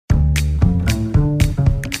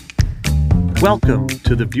Welcome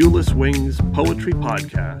to the Viewless Wings Poetry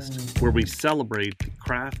Podcast, where we celebrate the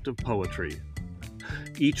craft of poetry.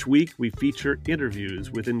 Each week we feature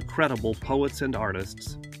interviews with incredible poets and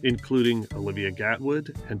artists, including Olivia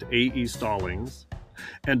Gatwood and A.E. Stallings,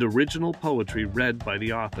 and original poetry read by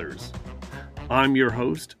the authors. I'm your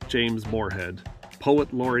host, James Moorhead,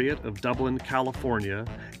 Poet Laureate of Dublin, California,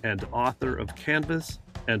 and author of Canvas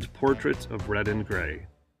and Portraits of Red and Gray.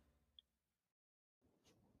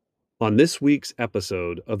 On this week's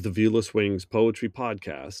episode of the Viewless Wings Poetry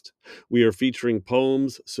Podcast, we are featuring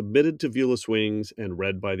poems submitted to Viewless Wings and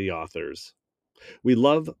read by the authors. We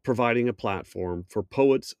love providing a platform for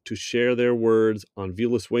poets to share their words on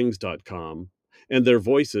viewlesswings.com and their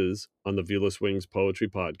voices on the Viewless Wings Poetry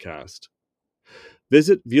Podcast.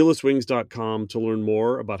 Visit viewlesswings.com to learn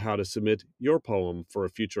more about how to submit your poem for a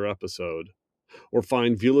future episode, or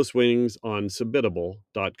find Viewless Wings on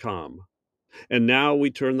submittable.com. And now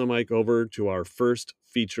we turn the mic over to our first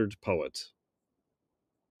featured poet.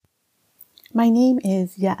 My name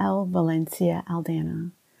is Yael Valencia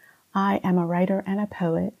Aldana. I am a writer and a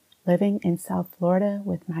poet living in South Florida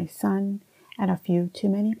with my son and a few too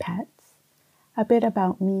many pets. A bit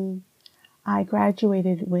about me. I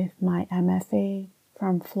graduated with my MFA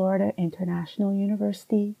from Florida International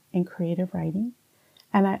University in creative writing,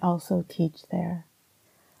 and I also teach there.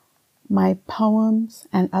 My poems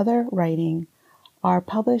and other writing are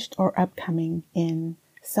published or upcoming in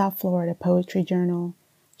South Florida Poetry Journal,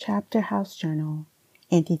 Chapter House Journal,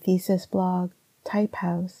 Antithesis Blog, Type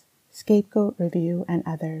House, Scapegoat Review, and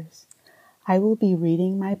others. I will be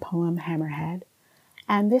reading my poem Hammerhead,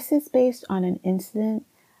 and this is based on an incident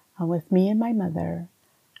with me and my mother.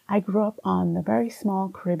 I grew up on the very small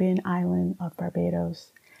Caribbean island of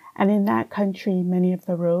Barbados, and in that country many of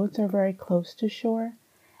the roads are very close to shore.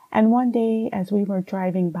 And one day, as we were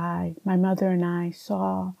driving by, my mother and I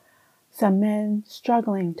saw some men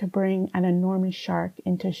struggling to bring an enormous shark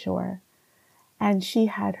into shore. And she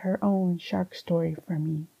had her own shark story for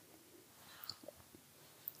me.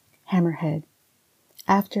 Hammerhead,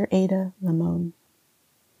 after Ada Limon.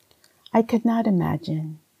 I could not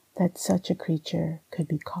imagine that such a creature could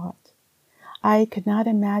be caught. I could not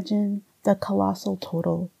imagine the colossal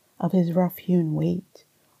total of his rough-hewn weight,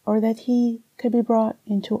 or that he could be brought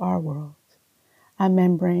into our world. A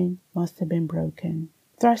membrane must have been broken,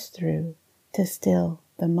 thrust through, to still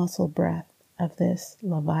the muscle breath of this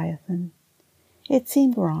Leviathan. It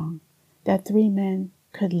seemed wrong that three men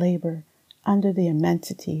could labor under the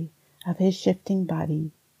immensity of his shifting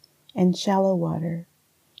body in shallow water,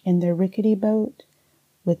 in their rickety boat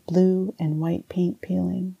with blue and white paint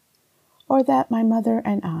peeling, or that my mother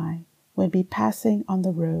and I would be passing on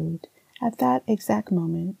the road at that exact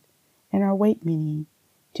moment in our wait mini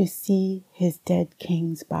to see his dead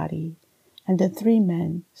king's body and the three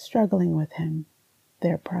men struggling with him,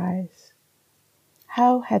 their prize.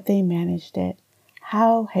 How had they managed it?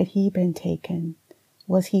 How had he been taken?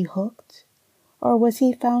 Was he hooked? Or was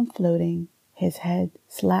he found floating, his head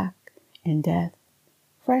slack in death?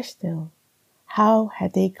 Fresh still, how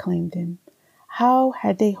had they claimed him? How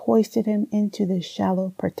had they hoisted him into this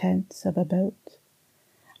shallow pretense of a boat?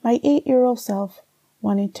 My 8-year-old self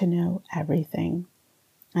wanted to know everything.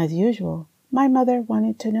 As usual, my mother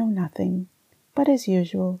wanted to know nothing. But as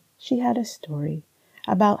usual, she had a story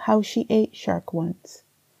about how she ate shark once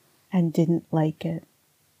and didn't like it.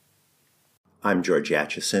 I'm George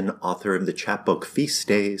Yatchisin, author of the chapbook Feast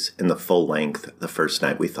Days and the full-length The First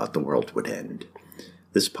Night We Thought the World Would End.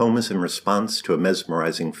 This poem is in response to a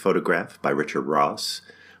mesmerizing photograph by Richard Ross.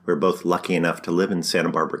 We're both lucky enough to live in Santa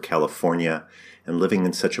Barbara, California, and living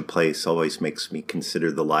in such a place always makes me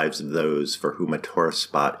consider the lives of those for whom a tourist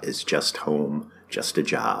spot is just home, just a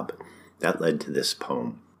job. That led to this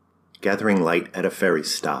poem. Gathering light at a ferry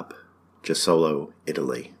stop, Jesolo,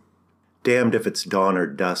 Italy. Damned if it's dawn or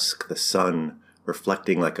dusk, the sun,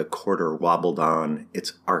 reflecting like a quarter, wobbled on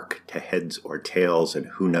its arc to heads or tails, and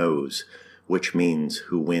who knows which means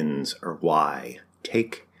who wins or why.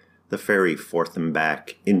 Take the ferry forth and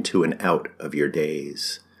back, into and out of your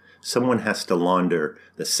days. Someone has to launder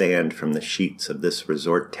the sand from the sheets of this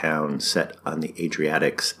resort town set on the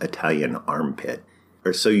Adriatic's Italian armpit.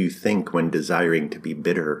 Or so you think when desiring to be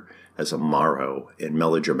bitter as a morrow and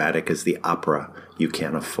melodramatic as the opera you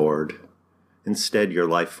can't afford. Instead, your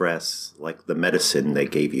life rests like the medicine they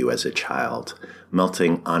gave you as a child,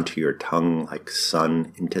 melting onto your tongue like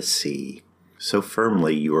sun into sea. So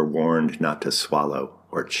firmly you are warned not to swallow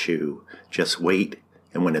or chew. Just wait,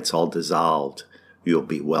 and when it's all dissolved, you'll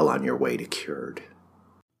be well on your way to cured.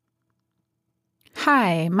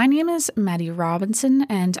 Hi, my name is Maddy Robinson,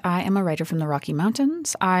 and I am a writer from the Rocky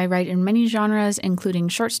Mountains. I write in many genres, including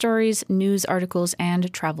short stories, news articles,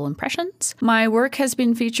 and travel impressions. My work has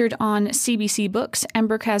been featured on CBC Books,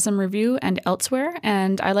 Emberchasm Review, and elsewhere,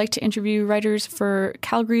 and I like to interview writers for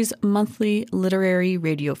Calgary's monthly literary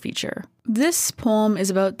radio feature. This poem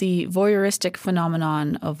is about the voyeuristic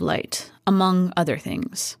phenomenon of light, among other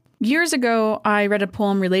things. Years ago, I read a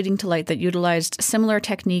poem relating to light that utilized similar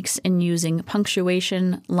techniques in using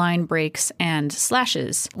punctuation, line breaks, and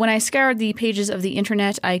slashes. When I scoured the pages of the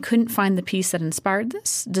internet, I couldn't find the piece that inspired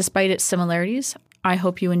this, despite its similarities. I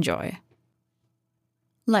hope you enjoy.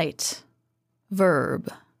 Light.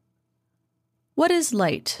 Verb. What is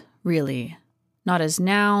light, really? Not as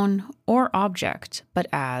noun or object, but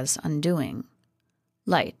as undoing.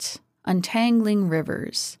 Light. Untangling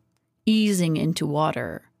rivers. Easing into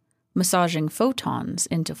water. Massaging photons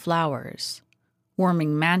into flowers,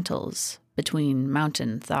 warming mantles between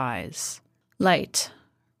mountain thighs. Light,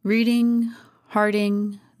 reading,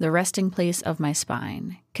 hearting, the resting place of my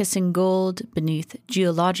spine, kissing gold beneath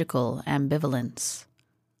geological ambivalence.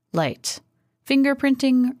 Light,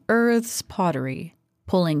 fingerprinting Earth's pottery,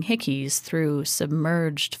 pulling hickeys through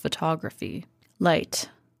submerged photography. Light,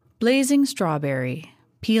 blazing strawberry,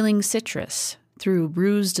 peeling citrus through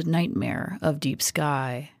bruised nightmare of deep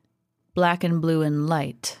sky. Black and blue and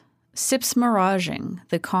light, sips miraging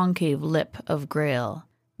the concave lip of Grail,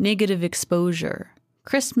 negative exposure,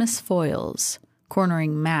 Christmas foils,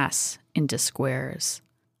 cornering mass into squares.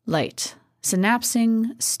 Light,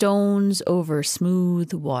 synapsing stones over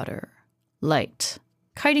smooth water. Light,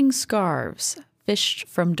 kiting scarves, fished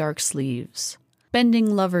from dark sleeves,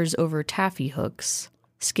 bending lovers over taffy hooks,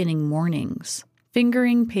 skinning mornings,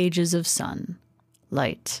 fingering pages of sun.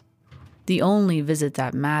 Light. The only visit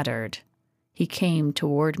that mattered. He came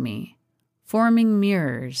toward me, forming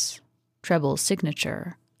mirrors, treble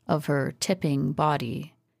signature of her tipping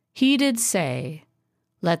body. He did say,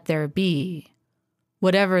 "Let there be,"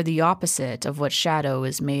 whatever the opposite of what shadow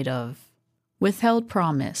is made of. Withheld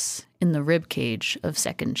promise in the ribcage of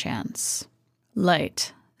second chance.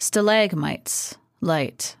 Light, stalagmites,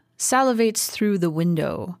 light, salivates through the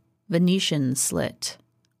window, Venetian slit,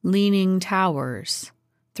 leaning towers,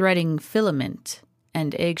 threading filament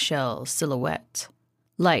and eggshell silhouette.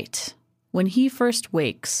 Light, when he first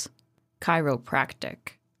wakes,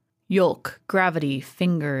 chiropractic. Yolk, gravity,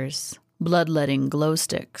 fingers, bloodletting glow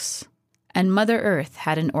sticks. And Mother Earth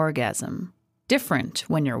had an orgasm. Different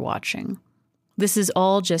when you're watching. This is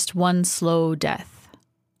all just one slow death,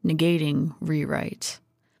 negating rewrite.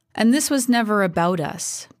 And this was never about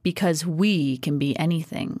us, because we can be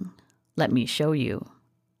anything. Let me show you.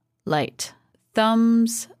 Light,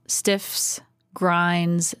 thumbs, stiffs,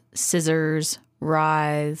 grinds, scissors,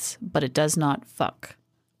 writhes, but it does not fuck.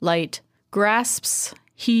 Light, grasps,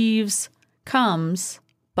 heaves, comes,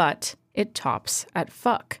 but it tops at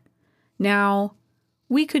fuck. Now,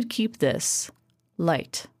 we could keep this.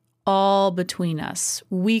 Light, all between us.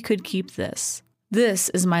 We could keep this. This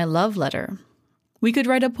is my love letter. We could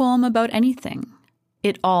write a poem about anything.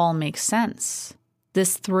 It all makes sense.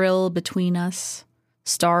 This thrill between us,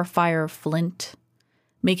 starfire flint,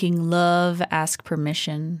 making love ask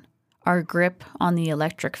permission, our grip on the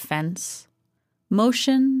electric fence.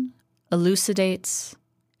 Motion elucidates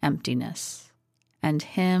emptiness, and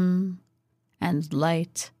him, and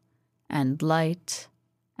light, and light,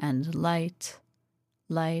 and light,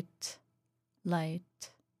 light,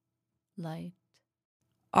 light, light.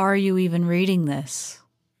 Are you even reading this?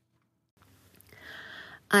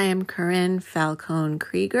 I am Karin Falcone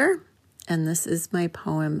Krieger, and this is my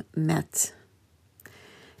poem, Met.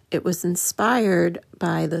 It was inspired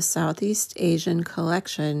by the Southeast Asian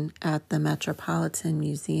collection at the Metropolitan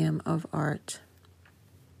Museum of Art.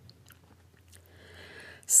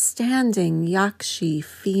 Standing Yakshi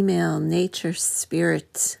female nature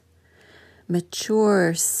spirit,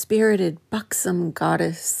 mature spirited buxom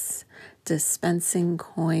goddess dispensing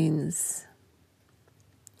coins.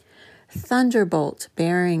 Thunderbolt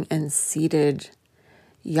bearing and seated,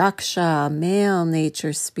 Yaksha male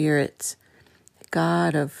nature spirit,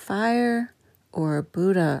 God of fire or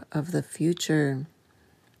Buddha of the future.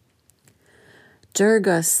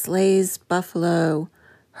 Durga slays buffalo,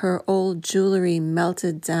 her old jewelry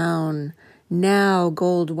melted down, now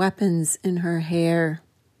gold weapons in her hair.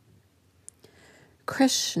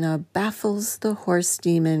 Krishna baffles the horse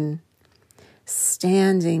demon,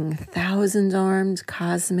 standing thousand-armed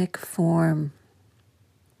cosmic form.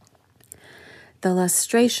 The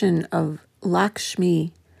lustration of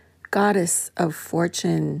Lakshmi, goddess of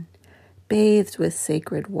fortune, bathed with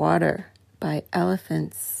sacred water by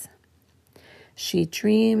elephants. She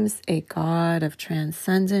dreams a God of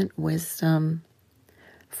transcendent wisdom,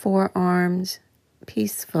 four-armed,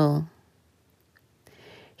 peaceful.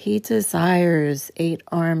 He desires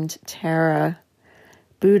eight-armed Tara,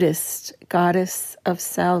 Buddhist goddess of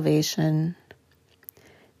salvation.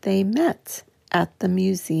 They met at the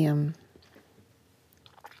museum.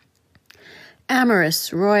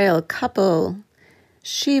 Amorous royal couple,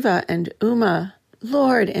 Shiva and Uma,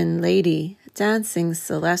 Lord and Lady, dancing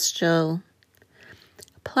celestial.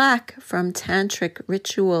 Plaque from tantric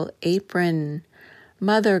ritual apron,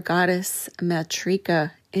 Mother Goddess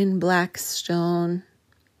Matrika in black stone.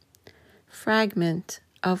 Fragment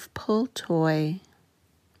of pull toy.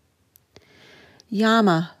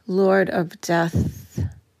 Yama, Lord of Death,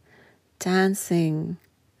 dancing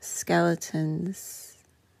skeletons.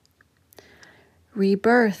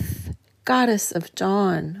 Rebirth, Goddess of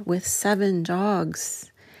Dawn with 7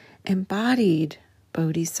 dogs, embodied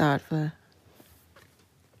Bodhisattva.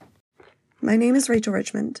 My name is Rachel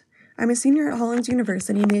Richmond. I'm a senior at Hollins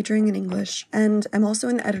University majoring in English, and I'm also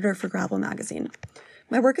an editor for Gravel magazine.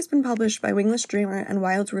 My work has been published by Wingless Dreamer and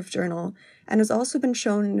Wild Roof Journal, and has also been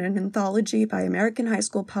shown in an anthology by American high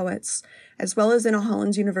school poets, as well as in a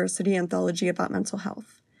Hollins University anthology about mental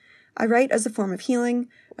health. I write as a form of healing,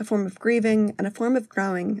 a form of grieving, and a form of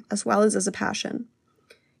growing, as well as a passion.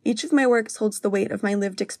 Each of my works holds the weight of my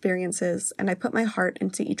lived experiences, and I put my heart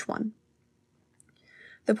into each one.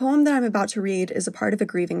 The poem that I'm about to read is a part of a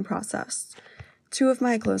grieving process. 2 of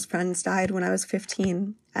my close friends died when I was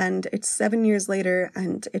 15, and it's 7 years later,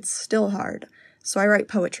 and it's still hard, so I write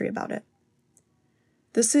poetry about it.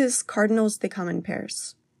 This is Cardinals They Come in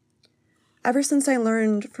Pairs. Ever since I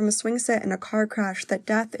learned from a swing set in a car crash that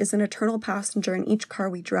death is an eternal passenger in each car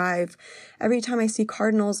we drive, every time I see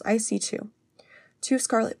cardinals, I see 2. 2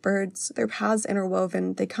 scarlet birds, their paths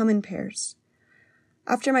interwoven, they come in pairs.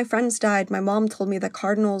 After my friends died, my mom told me that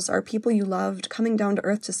cardinals are people you loved coming down to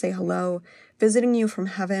earth to say hello, visiting you from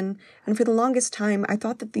heaven, and for the longest time I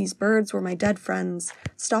thought that these birds were my dead friends,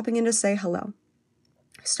 stopping in to say hello.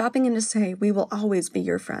 Stopping in to say, we will always be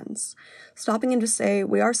your friends. Stopping in to say,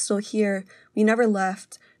 we are still here, we never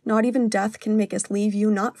left, not even death can make us leave you,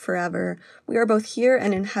 not forever. We are both here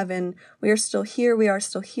and in heaven, we are still here, we are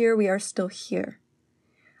still here, we are still here.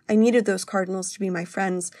 I needed those cardinals to be my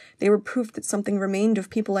friends. They were proof that something remained of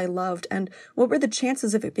people I loved, and what were the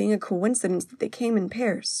chances of it being a coincidence that they came in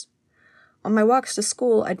pairs? On my walks to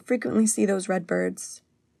school, I'd frequently see those red birds.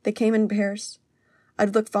 They came in pairs.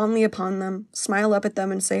 I'd look fondly upon them, smile up at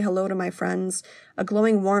them, and say hello to my friends, a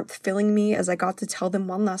glowing warmth filling me as I got to tell them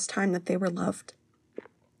one last time that they were loved.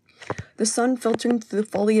 The sun filtering through the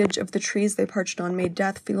foliage of the trees they perched on made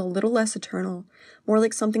death feel a little less eternal, more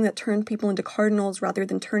like something that turned people into cardinals rather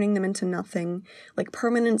than turning them into nothing, like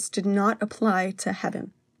permanence did not apply to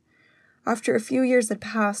heaven. After a few years had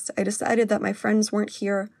passed, I decided that my friends weren't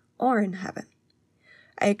here or in heaven.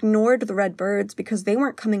 I ignored the red birds because they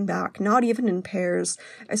weren't coming back, not even in pairs.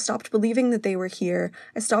 I stopped believing that they were here.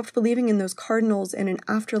 I stopped believing in those cardinals, in an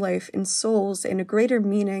afterlife, in souls, in a greater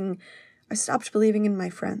meaning. I stopped believing in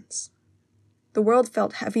my friends. The world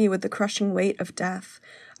felt heavy with the crushing weight of death.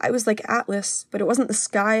 I was like Atlas, but it wasn't the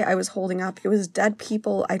sky I was holding up. It was dead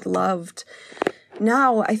people I'd loved.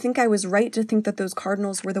 Now, I think I was right to think that those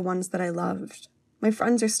cardinals were the ones that I loved. My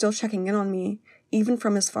friends are still checking in on me, even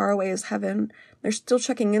from as far away as heaven. They're still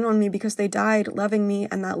checking in on me because they died loving me,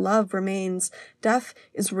 and that love remains. Death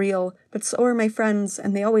is real, but so are my friends,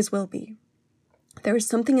 and they always will be. There is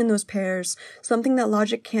something in those pairs, something that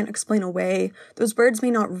logic can't explain away. Those birds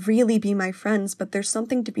may not really be my friends, but there's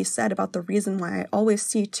something to be said about the reason why I always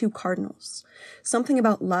see 2 cardinals. Something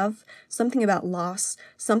about love, something about loss,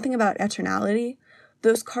 something about eternality.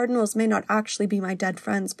 Those cardinals may not actually be my dead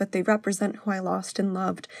friends, but they represent who I lost and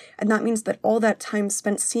loved, and that means that all that time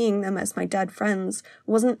spent seeing them as my dead friends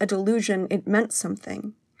wasn't a delusion, it meant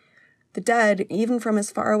something. The dead, even from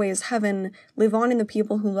as far away as heaven, live on in the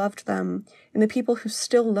people who loved them, in the people who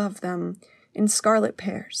still love them, in scarlet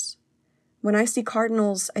pairs. When I see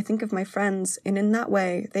cardinals, I think of my friends, and in that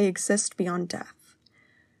way, they exist beyond death.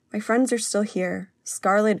 My friends are still here,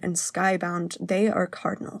 scarlet and skybound, they are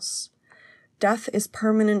cardinals. Death is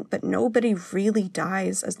permanent, but nobody really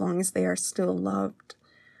dies as long as they are still loved.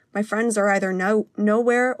 My friends are either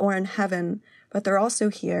nowhere or in heaven, but they're also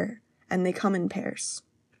here, and they come in pairs.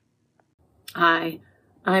 Hi,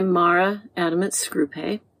 I'm Mara Adamant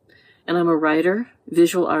Scrupe, and I'm a writer,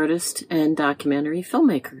 visual artist, and documentary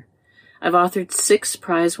filmmaker. I've authored 6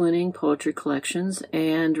 prize-winning poetry collections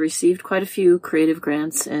and received quite a few creative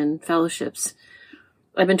grants and fellowships.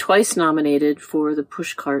 I've been twice nominated for the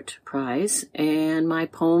Pushcart Prize, and my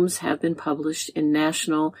poems have been published in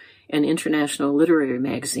national and international literary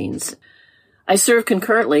magazines. I serve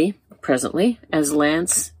concurrently, presently, as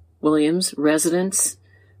Lance Williams resident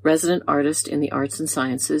artist in the Arts and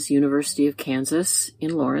Sciences, University of Kansas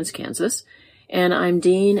in Lawrence, Kansas, and I'm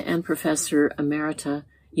Dean and Professor Emerita,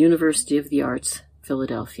 University of the Arts,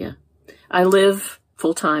 Philadelphia. I live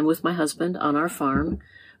full-time with my husband on our farm,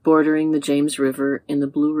 bordering the James River in the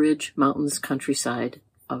Blue Ridge Mountains countryside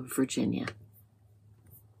of Virginia.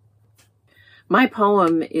 My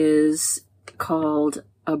poem is called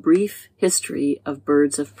A Brief History of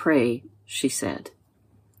Birds of Prey, she said.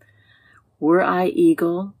 Were I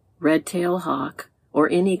eagle, red-tailed hawk, or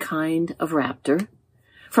any kind of raptor,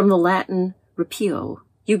 from the Latin rapio,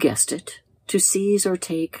 you guessed it, to seize or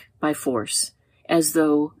take by force, as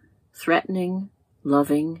though threatening,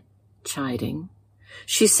 loving, chiding.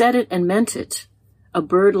 She said it and meant it, a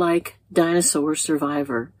bird-like dinosaur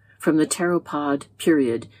survivor from the pteropod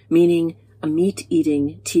period, meaning a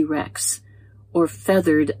meat-eating T-Rex, or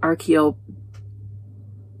feathered Archaeopteryx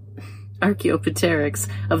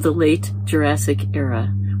of the late Jurassic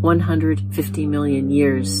era, 150 million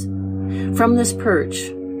years. From this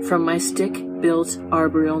perch, from my stick-built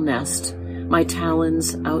arboreal nest, my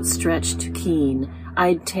talons outstretched keen,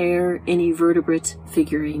 I'd tear any vertebrate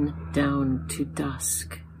figurine down to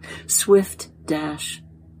dusk. Swift dash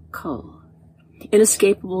cull.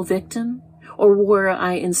 Inescapable victim? Or were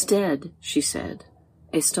I instead, she said,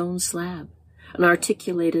 a stone slab, an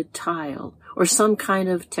articulated tile, or some kind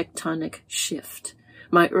of tectonic shift,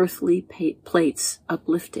 my earthly plates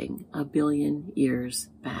uplifting a billion years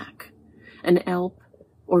back? An Alp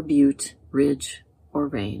or butte, ridge or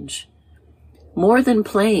range. More than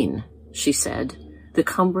plain, she said, the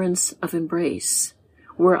cumbrance of embrace.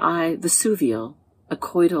 Were I Vesuvial, a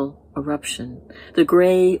coital eruption, the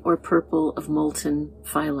gray or purple of molten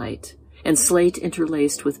phyllite, and slate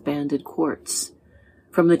interlaced with banded quartz,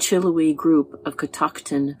 from the Chiloe group of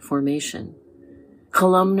Catoctin formation,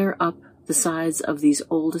 columnar up the sides of these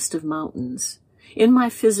oldest of mountains. In my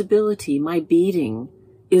feasibility, my beating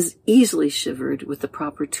is easily shivered with the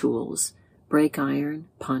proper tools, break iron,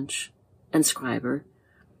 punch, and scriber.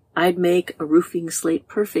 I'd make a roofing slate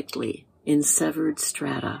perfectly in severed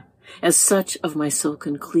strata, as such of my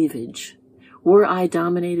silken cleavage. Were I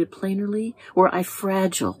dominated plainly? Were I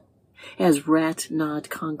fragile as rat-gnawed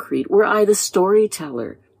concrete? Were I the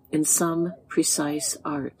storyteller in some precise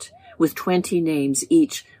art, with 20 names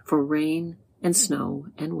each for rain and snow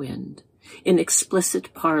and wind, in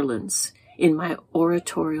explicit parlance, in my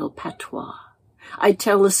oratorial patois? I'd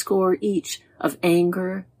tell a score each of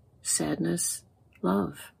anger, sadness,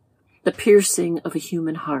 love, the piercing of a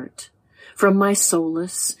human heart. From my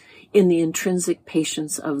solace, in the intrinsic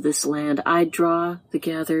patience of this land, I draw the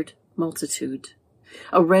gathered multitude,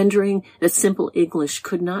 a rendering that simple English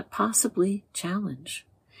could not possibly challenge.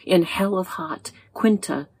 In hell of hot,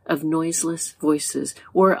 quinta of noiseless voices,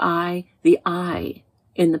 were I the I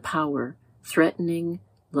in the power, threatening,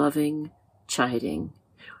 loving, chiding.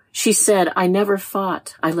 She said, I never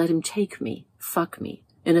fought. I let him take me, fuck me,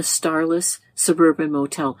 in a starless suburban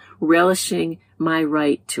motel, relishing my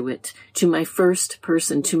right to it, to my first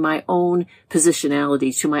person, to my own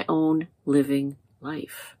positionality, to my own living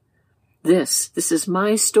life. This is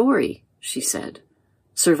my story, she said,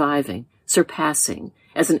 surviving, surpassing,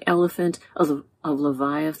 as an elephant of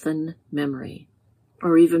Leviathan memory.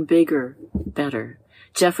 Or even bigger, better,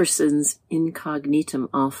 Jefferson's incognitum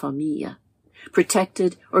en famille,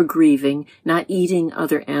 protected or grieving, not eating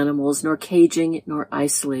other animals, nor caging, nor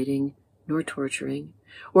isolating, nor torturing.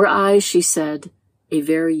 Were I, she said, a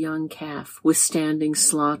very young calf withstanding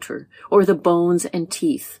slaughter, or the bones and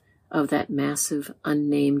teeth of that massive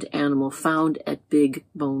unnamed animal found at Big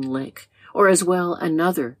Bone Lick, or as well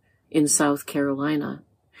another in South Carolina.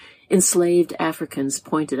 Enslaved Africans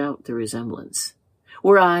pointed out the resemblance.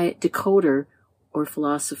 Were I decoder or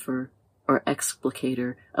philosopher or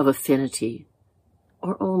explicator of affinity,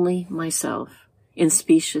 or only myself, in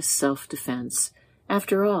specious self-defense,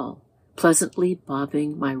 after all, pleasantly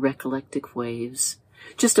bobbing my recollectic waves,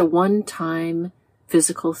 just a one-time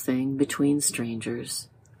physical thing between strangers,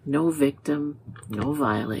 no victim, no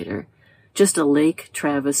violator, just a Lake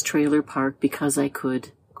Travis trailer park because I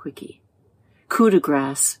could, quickie. Coup de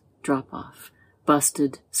grace, drop-off,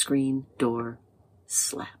 busted screen door,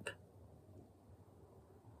 slap.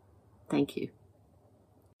 Thank you.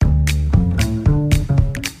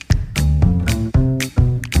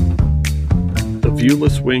 The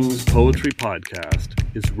Viewless Wings Poetry Podcast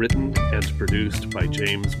is written and produced by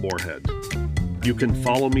James Moorhead. You can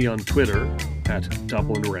follow me on Twitter at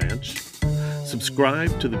Dublin Ranch,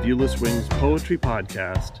 Subscribe to the Viewless Wings Poetry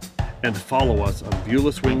Podcast and follow us on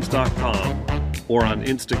viewlesswings.com or on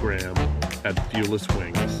Instagram at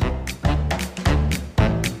viewlesswings.